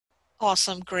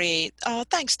Awesome, great.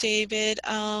 Thanks, David.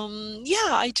 Yeah,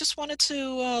 I just wanted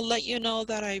to let you know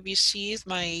that I received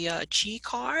my G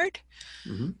card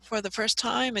Hmm. for the first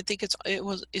time. I think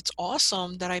it's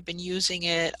awesome that I've been using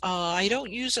it. I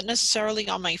don't use it necessarily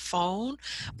on my phone,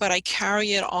 but I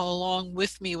carry it all along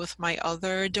with me with my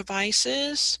other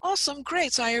devices. Awesome,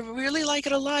 great. So I really like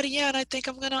it a lot. Yeah, and I think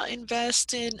I'm gonna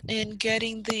invest in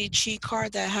getting the G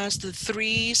card that has the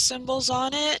three symbols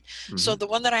on it. So Hmm. the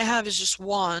one that I have is just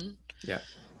one. Yeah.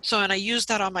 So, and I use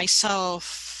that on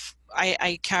myself.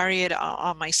 I carry it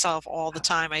on myself all the H-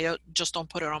 time. I just don't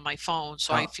put it on my phone.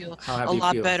 So I feel how a happy you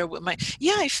lot feel? better with my,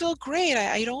 yeah, I feel great.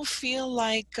 I don't feel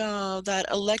like that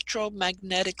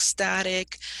electromagnetic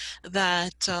static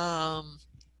that,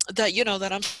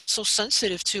 that I'm so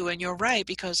sensitive to. And you're right,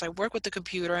 because I work with the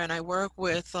computer and I work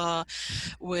with Wi-Fi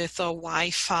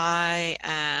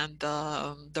and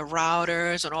the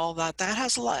routers and all that. That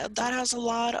has a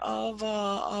lot of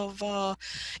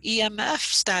EMF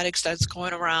statics that's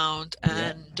going around.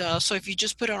 Yeah. And so if you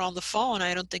just put it on the phone,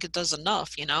 I don't think it does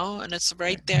enough, and it's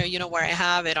right Right. there, where I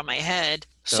have it on my head.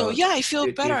 So So yeah, I feel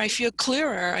do better. you, I feel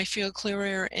clearer. I feel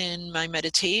clearer in my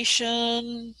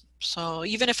meditation. So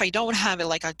even if I don't have it,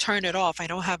 like I turn it off, I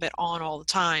don't have it on all the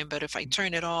time, but if I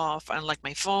turn it off, and like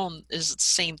my phone is the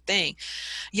same thing,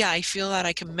 yeah, I feel that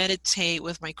I can meditate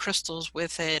with my crystals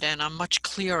with it and I'm much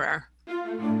clearer.